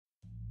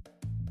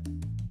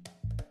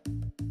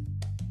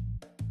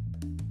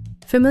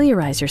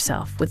Familiarize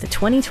yourself with the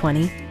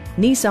 2020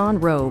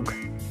 Nissan Rogue.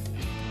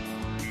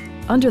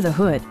 Under the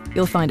hood,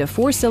 you'll find a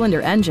 4-cylinder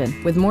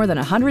engine with more than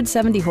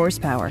 170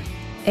 horsepower.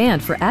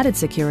 And for added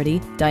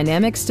security,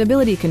 dynamic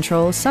stability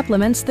control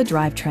supplements the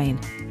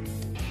drivetrain.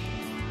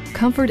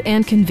 Comfort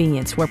and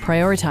convenience were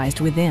prioritized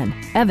within,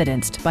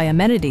 evidenced by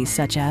amenities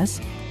such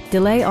as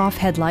delay-off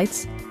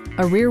headlights,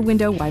 a rear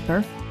window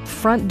wiper,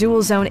 front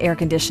dual-zone air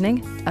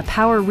conditioning, a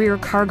power rear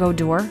cargo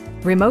door,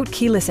 remote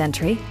keyless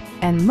entry,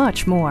 and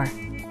much more.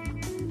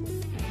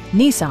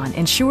 Nissan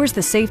ensures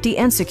the safety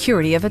and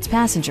security of its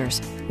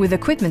passengers with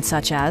equipment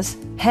such as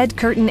head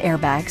curtain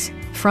airbags,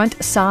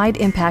 front side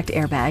impact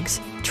airbags,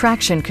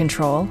 traction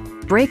control,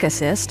 brake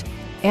assist,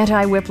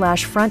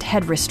 anti-whiplash front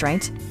head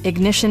restraints,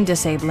 ignition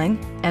disabling,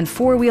 and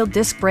 4-wheel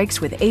disc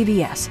brakes with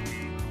ABS.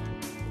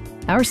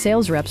 Our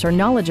sales reps are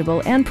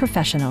knowledgeable and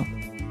professional.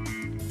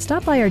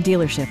 Stop by our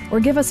dealership or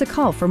give us a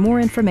call for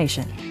more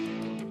information.